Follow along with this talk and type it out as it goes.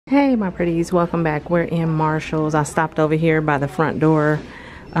Hey my pretties, welcome back. We're in Marshall's. I stopped over here by the front door.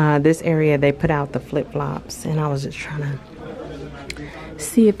 This area they put out the flip-flops and I was just trying to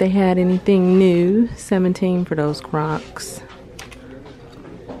see if they had anything new. 17 for those Crocs.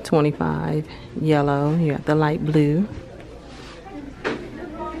 25 yellow. You got the light blue.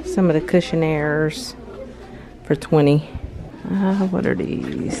 Some of the cushionaires for 20. What are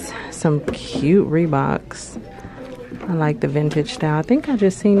these? Some cute Reeboks. I like the vintage style. I think I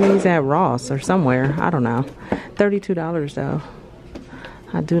just seen these at Ross or somewhere. I don't know. $32 though.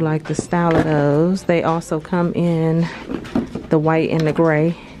 I do like the style of those. They also come in the white and the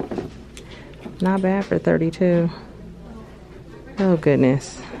gray. Not bad for $32. Oh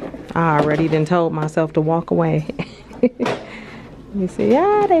goodness. I already done told myself to walk away. You see,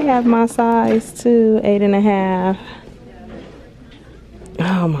 yeah, they have my size too. 8.5.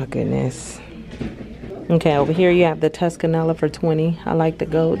 Oh my goodness. Okay, over here you have the Tuscanela for 20. I like the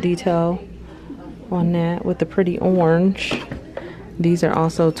gold detail on that with the pretty orange. These are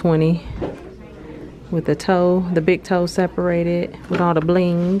also 20 with the toe, the big toe separated with all the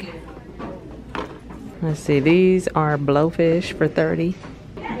bling. Let's see, these are Blowfish for 30.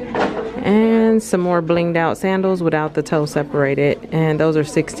 And some more blinged out sandals without the toe separated, and those are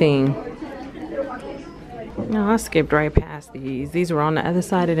 16. No, I skipped right past these. These were on the other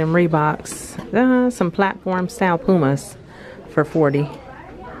side of them Reeboks. Some platform style Pumas for 40.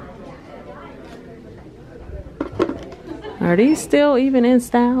 Are these still even in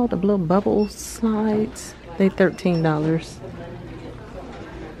style? The little bubble slides. They $13.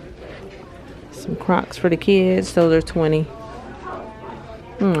 Some Crocs for the kids. Those are 20.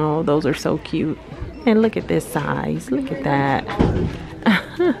 Oh, those are so cute. And look at this size. Look at that.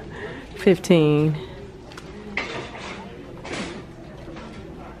 15.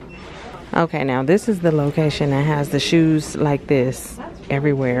 Okay, now this is the location that has the shoes like this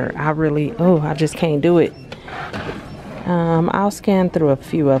everywhere. I just can't do it. I'll scan through a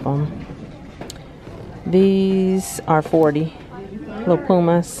few of them. These are 40. Little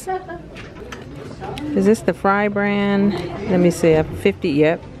Pumas. Is this the Fry brand? Let me see. 50,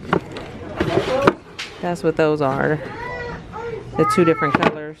 yep. That's what those are. The two different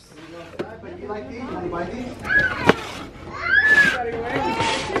colors.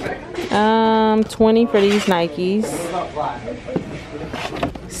 20 for these Nikes.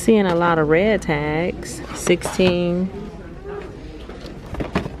 Seeing a lot of red tags. 16.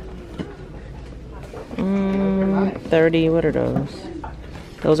 30. What are those?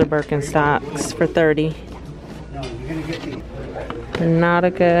 Those are Birkenstocks for 30.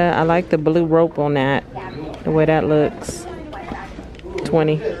 Nautica. I like the blue rope on that. The way that looks.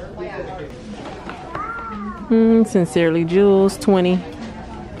 20. Sincerely Jules. 20.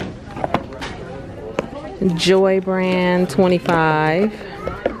 Joy brand. 25.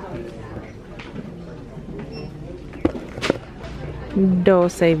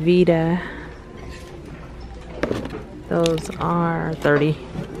 Dolce Vita. Those are 30.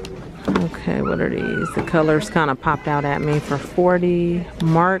 Okay, what are these? The colors kind of popped out at me for 40.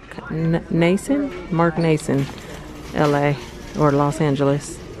 Mark Nason? Mark Nason, LA or Los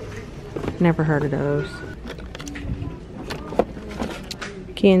Angeles. Never heard of those.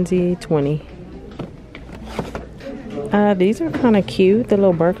 Kenzie, 20. These are kind of cute. The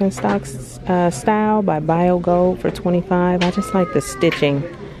little Birkenstocks style by Bio Gold for 25. I just like the stitching.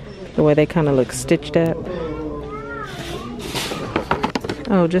 The way they kind of look stitched up.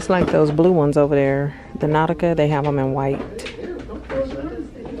 Oh, just like those blue ones over there. The Nautica, they have them in white.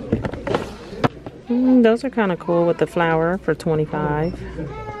 Those are kind of cool with the flower for 25.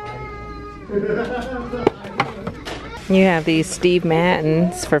 You have these Steve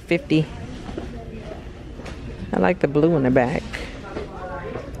Maddens for 50. I like the blue in the back.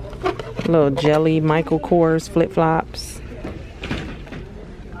 Little jelly Michael Kors flip-flops.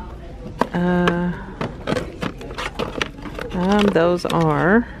 Those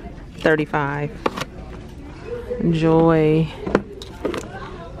are 35. Joy,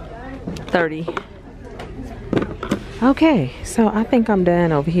 30. Okay, so I think I'm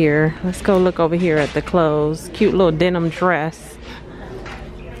done over here. Let's go look over here at the clothes. Cute little denim dress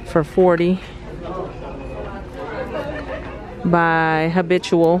for 40 by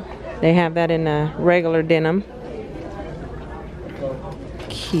Habitual. They have that in a regular denim.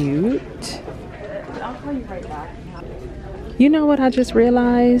 Cute. I'll call you right back. You know what I just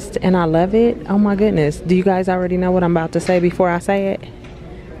realized, and I love it. Oh my goodness. Do you guys already know what I'm about to say before I say it?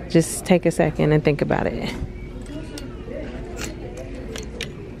 Just take a second and think about it.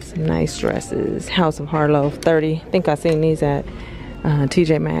 Some nice dresses. House of Harlow, 30. I think I seen these at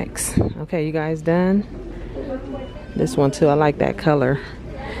TJ Maxx. Okay, you guys done? This one too, I like that color.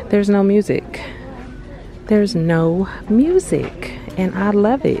 There's no music. There's no music, and I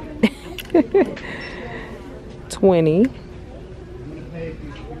love it. 20.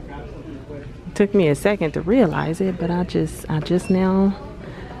 Took me a second to realize it, but I just now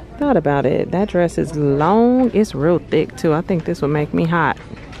thought about it. That dress is long. It's real thick too. I think this would make me hot.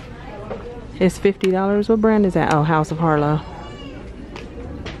 It's $50. What brand is that? Oh, House of Harlow.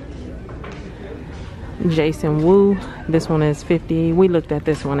 Jason Wu. This one is $50. We looked at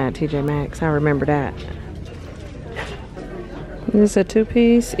this one at TJ Maxx. I remember that. This is a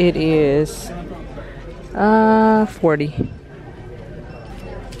two-piece. It is $40.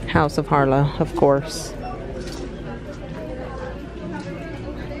 House of Harlow, of course.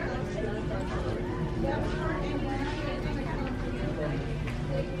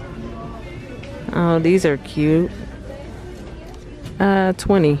 Oh, these are cute.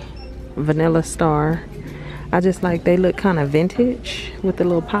 20. Vanilla Star. I just like, they look kind of vintage with the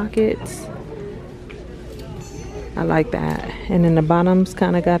little pockets. I like that. And then the bottoms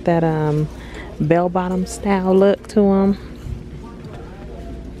kind of got that bell bottom style look to them.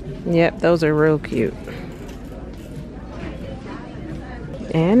 Yep, those are real cute.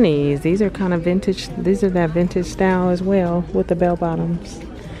 And these are kind of vintage. These are that vintage style as well, with the bell bottoms,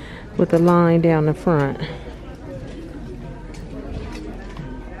 with the line down the front.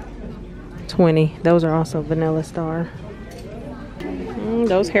 20. Those are also Vanilla Star.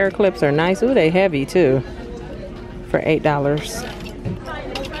 Those hair clips are nice. Ooh, they heavy too. For $8.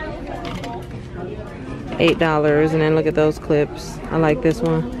 $8. And then look at those clips. I like this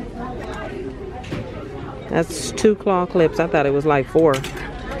one. That's 2 claw clips. I thought it was like 4.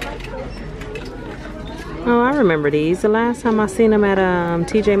 Oh, I remember these. The last time I seen them at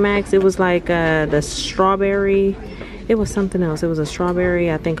TJ Maxx, it was like the strawberry. It was something else. It was a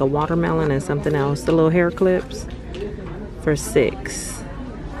strawberry, I think a watermelon, and something else. The little hair clips for $6.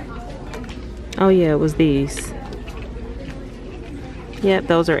 Oh yeah, it was these. Yep,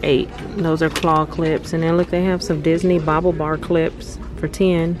 those are $8. Those are claw clips. And then look, they have some Disney Bobble Bar clips for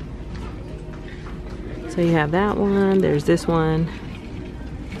 $10. So you have that one, there's this one,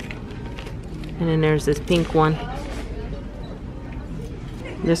 and then there's this pink one.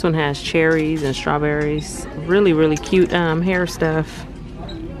 This one has cherries and strawberries. Really, really cute hair stuff.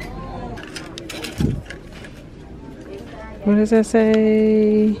 What does that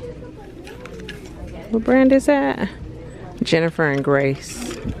say? What brand is that? Jennifer and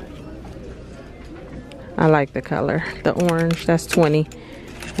Grace. I like the color. The orange, that's 20.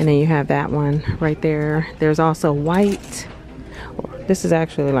 And then you have that one right there. There's also white. This is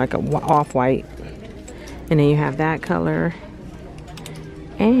actually like a off-white. And then you have that color.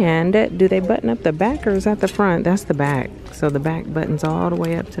 And do they button up the back or is that the front? That's the back. So the back buttons all the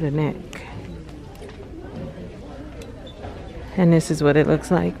way up to the neck. And this is what it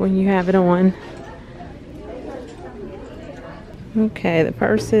looks like when you have it on. Okay, the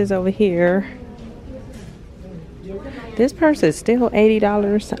purse is over here. This purse is still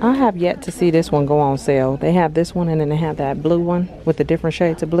 $80. I have yet to see this one go on sale. They have this one and then they have that blue one with the different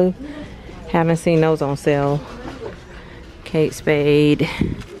shades of blue. Haven't seen those on sale. Kate Spade.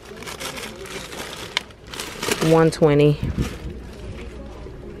 $120.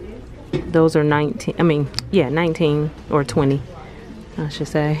 Those are 19. I mean, yeah, 19 or 20, I should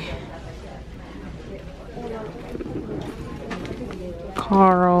say.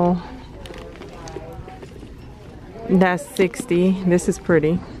 Carl. That's 60. This is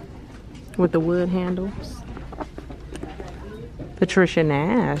pretty with the wood handles. Patricia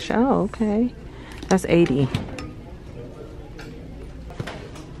Nash. Oh, okay. That's 80.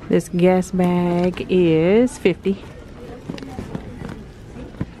 This Guess bag is 50.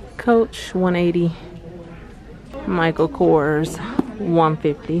 Coach 180. Michael Kors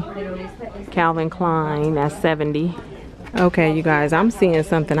 150. Calvin Klein, that's 70. Okay, you guys, I'm seeing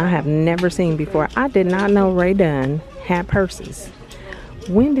something I have never seen before. I did not know Rae Dunn had purses.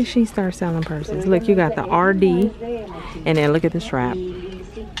 When did she start selling purses? Look, you got the RD, and then look at the strap.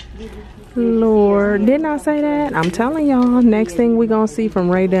 Lord, didn't I say that? I'm telling y'all, next thing we're gonna see from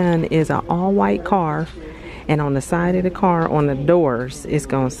Rae Dunn is an all-white car, and on the side of the car, on the doors, it's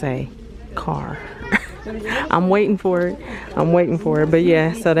gonna say car. I'm waiting for it. I'm waiting for it. But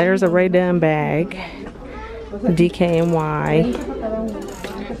yeah, so there's a Rae Dunn bag. DKNY.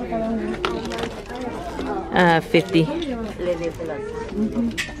 50.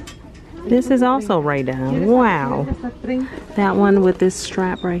 This is also Rae Dunn. Wow. That one with this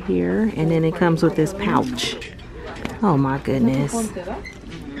strap right here, and then it comes with this pouch. Oh my goodness.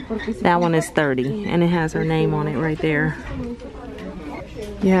 That one is 30, and it has her name on it right there.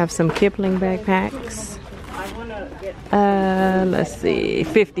 You have some Kipling backpacks. Let's see,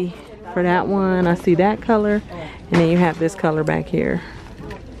 50 for that one. I see that color. And then you have this color back here.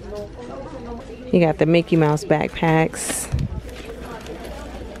 You got the Mickey Mouse backpacks.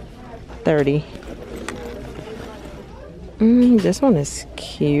 30. This one is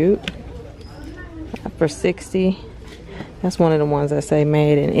cute. For 60. That's one of the ones that say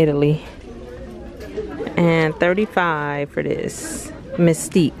made in Italy. And 35 for this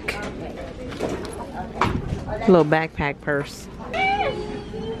Mystique. Little backpack purse.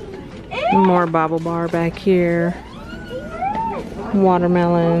 More bobble bar back here.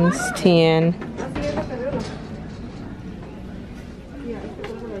 Watermelons, 10.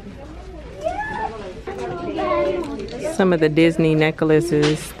 Some of the Disney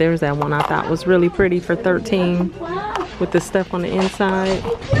necklaces. There's that one I thought was really pretty for 13 with the stuff on the inside.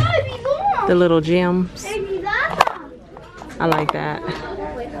 The little gems. I like that.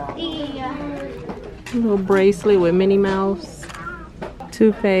 A little bracelet with Minnie Mouse.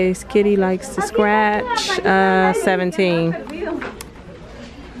 Too Faced. Kitty likes to scratch. 17.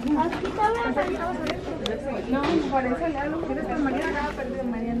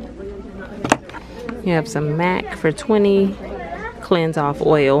 You have some MAC for 20. Cleanse off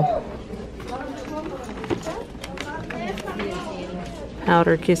oil.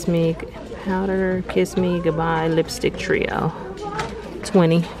 Powder Kiss Me Goodbye Lipstick Trio.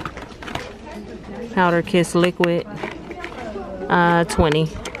 20. Powder Kiss Liquid. 20.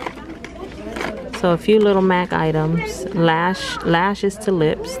 So a few little MAC items. Lashes to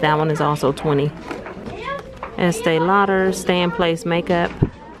lips. That one is also 20. Estee Lauder Stay in Place makeup.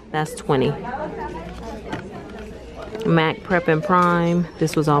 That's 20. MAC Prep and Prime.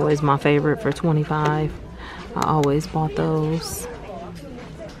 This was always my favorite for 25. I always bought those.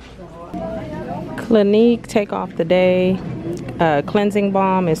 Clinique Take Off the Day cleansing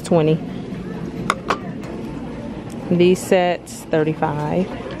balm is 20. These sets 35.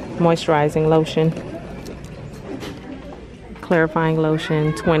 Moisturizing lotion, clarifying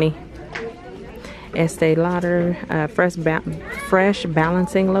lotion 20. Estee Lauder fresh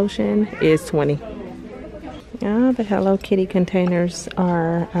balancing lotion is 20. The Hello Kitty containers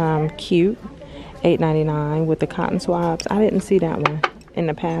are cute. $8.99 with the cotton swabs. I didn't see that one. In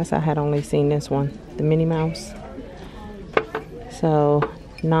the past, I had only seen this one, the Minnie Mouse. So,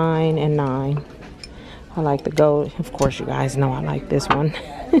 9 and 9. I like the gold. Of course, you guys know I like this one.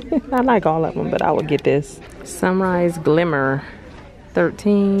 I like all of them, but I would get this. Sunrise Glimmer,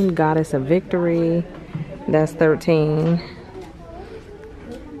 13. Goddess of Victory, that's 13.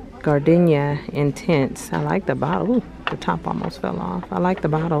 Gardenia Intense. I like the bottle. Ooh, the top almost fell off. I like the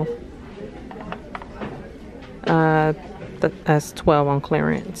bottle. That's 12 on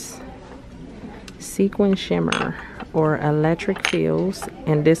clearance. Sequin Shimmer or Electric Feels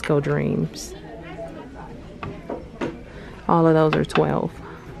and Disco Dreams. All of those are 12.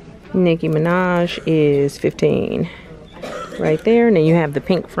 Nicki Minaj is 15. Right there. And then you have the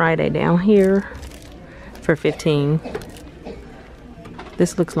Pink Friday down here for 15.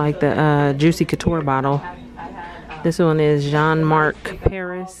 This looks like the Juicy Couture bottle. This one is Jean-Marc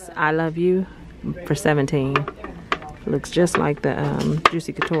Paris, I Love You for 17. Looks just like the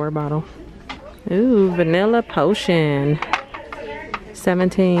Juicy Couture bottle. Ooh, Vanilla Potion,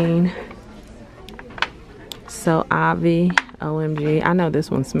 17. So Avi, OMG. I know this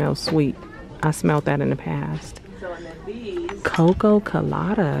one smells sweet. I smelled that in the past. Coco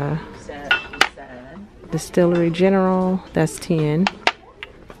Colada. Distillery General, that's 10.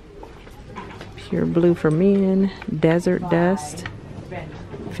 Pure Blue for Men. Desert Dust,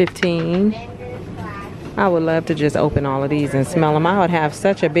 15. I would love to just open all of these and smell them. I would have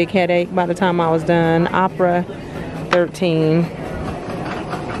such a big headache by the time I was done. Opera, 13.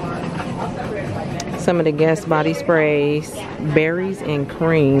 Some of the Guess body sprays. Berries and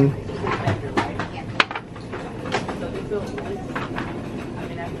Cream.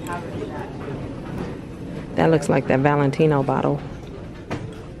 That looks like that Valentino bottle.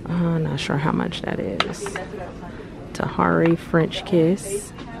 I'm not sure how much that is. Tahari French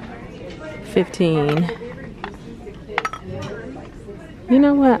Kiss, 15. You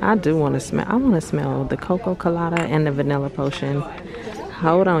know what? I do want to smell. I want to smell the Coco Colada and the Vanilla Potion.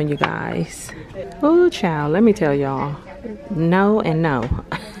 Hold on, you guys. Oh, child. Let me tell y'all. No and no.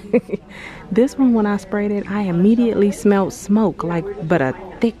 This one, when I sprayed it, I immediately smelled smoke, but a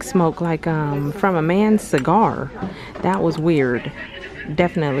thick smoke, like from a man's cigar. That was weird.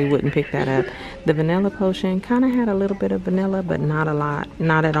 Definitely wouldn't pick that up. The Vanilla Potion kind of had a little bit of vanilla, but not a lot,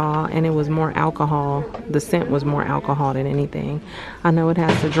 not at all. And it was more alcohol. The scent was more alcohol than anything. I know it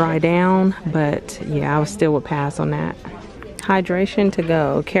has to dry down, but yeah, I still would pass on that. Hydration to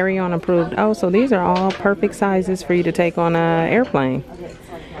go. Carry on approved. Oh, so these are all perfect sizes for you to take on an airplane.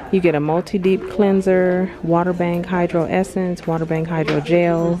 You get a multi-deep cleanser, water bank hydro essence, water bank hydro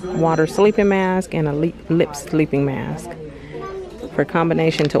gel, water sleeping mask, and a lip sleeping mask for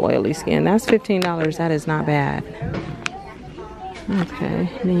combination to oily skin. That's $15. That is not bad. Okay,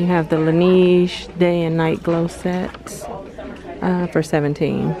 then you have the Laneige day and night glow sets for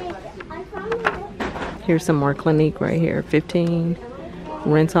 $17. Here's some more Clinique right here, $15.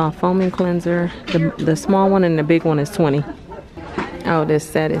 Rinse off foaming cleanser. The small one and the big one is $20. Oh, this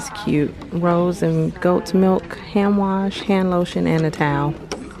set is cute. Rose and goat's milk, hand wash, hand lotion, and a towel.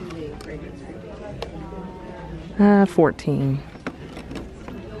 $14.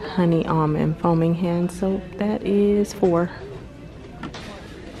 Honey almond foaming hand soap. That is $4.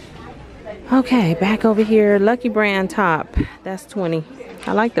 Okay, back over here. Lucky Brand top. That's $20.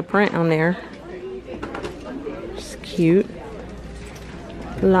 I like the print on there. It's cute.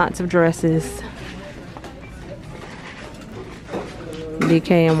 Lots of dresses.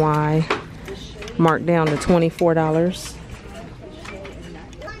 DKNY marked down to $24.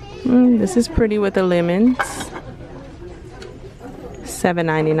 This is pretty with the lemons.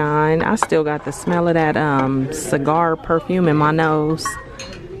 $7.99. I still got the smell of that cigar perfume in my nose.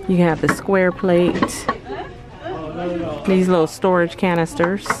 You have the square plate. These little storage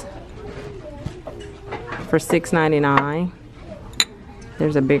canisters for $6.99.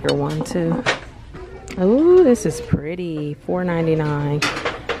 There's a bigger one too. Oh, this is pretty.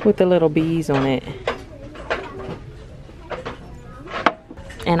 $4.99 with the little bees on it.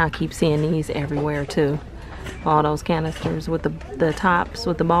 And I keep seeing these everywhere too. All those canisters with the tops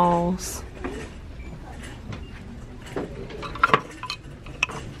with the balls.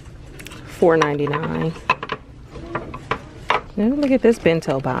 $4.99. Now look at this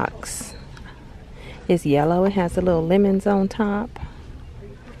bento box. It's yellow. It has the little lemons on top.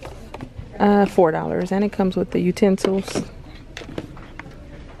 $4, and it comes with the utensils.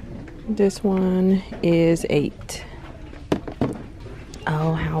 This one is $8.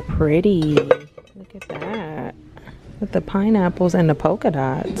 Oh, how pretty. Look at that. With the pineapples and the polka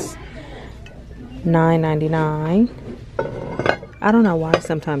dots. $9.99. I don't know why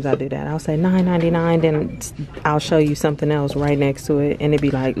sometimes I do that. I'll say $9.99, then I'll show you something else right next to it, and it'd be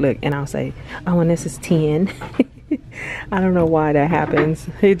like, look, and I'll say, oh, and this is $10. I don't know why that happens.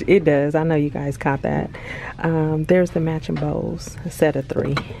 It does. I know you guys caught that. There's the matching bowls, a set of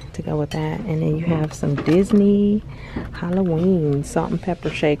 3 to go with that. And then you have some Disney Halloween salt and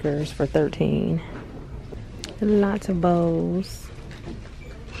pepper shakers for $13. Lots of bowls.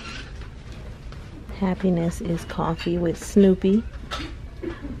 Happiness is coffee with Snoopy.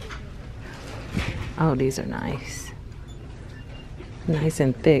 Oh, these are nice. Nice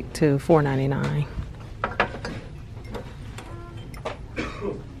and thick too. $4.99.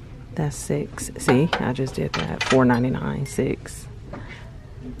 That's $6. See, I just did that. $4.99,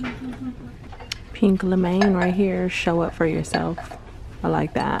 $6. Pink lemonade right here. Show up for yourself. I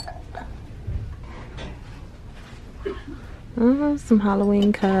like that. Some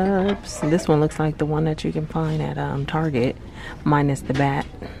Halloween cups. This one looks like the one that you can find at Target, minus the bat.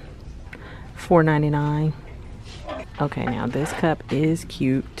 $4.99. Okay, now this cup is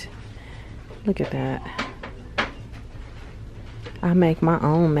cute. Look at that. I make my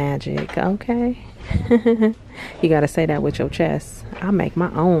own magic, okay? You gotta say that with your chest. I make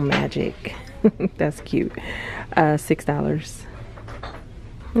my own magic. That's cute. $6.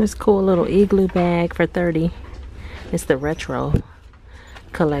 This cool little igloo bag for $30. It's the retro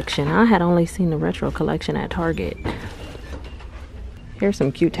collection. I had only seen the retro collection at Target. Here's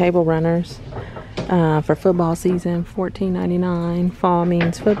some cute table runners for football season. $14.99. Fall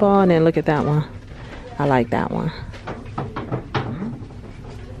means football. And then look at that one. I like that one.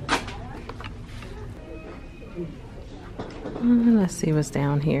 Let's see what's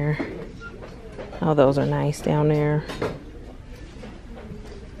down here. Oh, those are nice down there.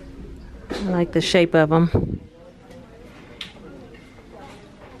 I like the shape of them.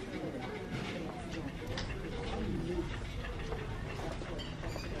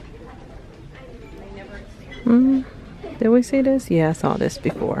 Did we see this? Yeah, I saw this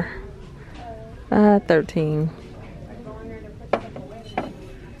before. $13.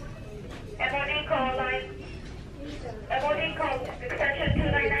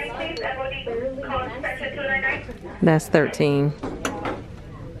 That's $13.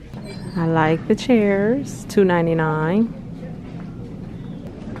 I like the chairs. $2.99.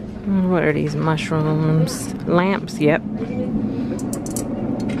 What are these mushrooms? Lamps, yep.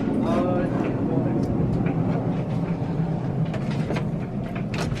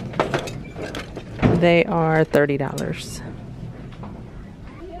 They are $30.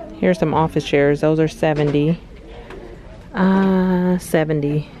 Here's some office chairs. Those are 70.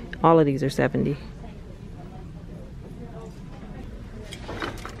 70. All of these are 70.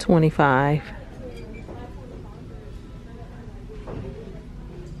 25.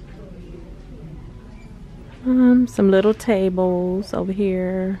 Some little tables over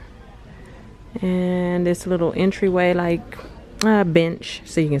here. And this little entryway, like bench,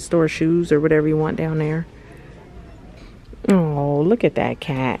 so you can store shoes or whatever you want down there. Oh, look at that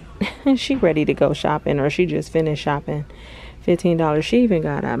cat. She ready to go shopping, or she just finished shopping. $15. She even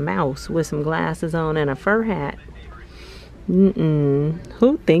got a mouse with some glasses on and a fur hat.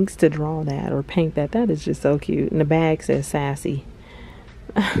 Who thinks to draw that or paint that? That is just so cute. And the bag says sassy.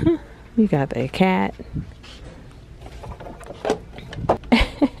 You got the cat.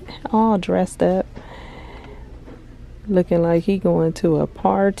 All dressed up. Looking like he going to a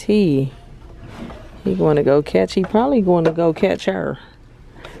party. He going to go catch. He probably going to go catch her.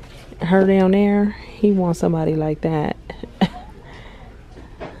 Her down there. He wants somebody like that.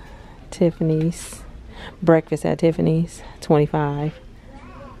 Tiffany's. Breakfast at Tiffany's. 25.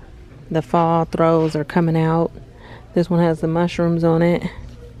 The fall throws are coming out. This one has the mushrooms on it.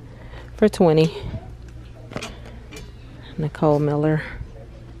 For 20. Nicole Miller.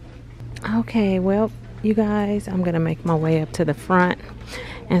 Okay, well, you guys, I'm gonna make my way up to the front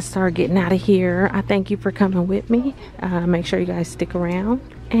and start getting out of here. I thank you for coming with me. Make sure you guys stick around,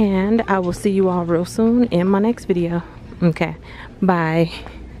 and I will see you all real soon in my next video. Okay, bye.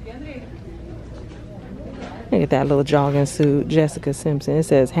 Look at that little jogging suit, Jessica Simpson. It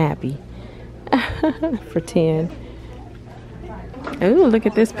says happy. For 10. Ooh, look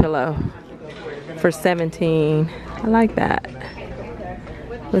at this pillow. For 17. I like that.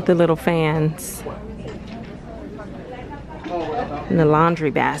 With the little fans. And the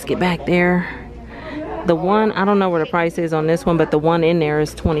laundry basket back there. The one, I don't know where the price is on this one, but the one in there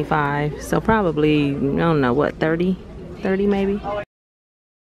is 25. So probably, I don't know, what, 30? 30 maybe?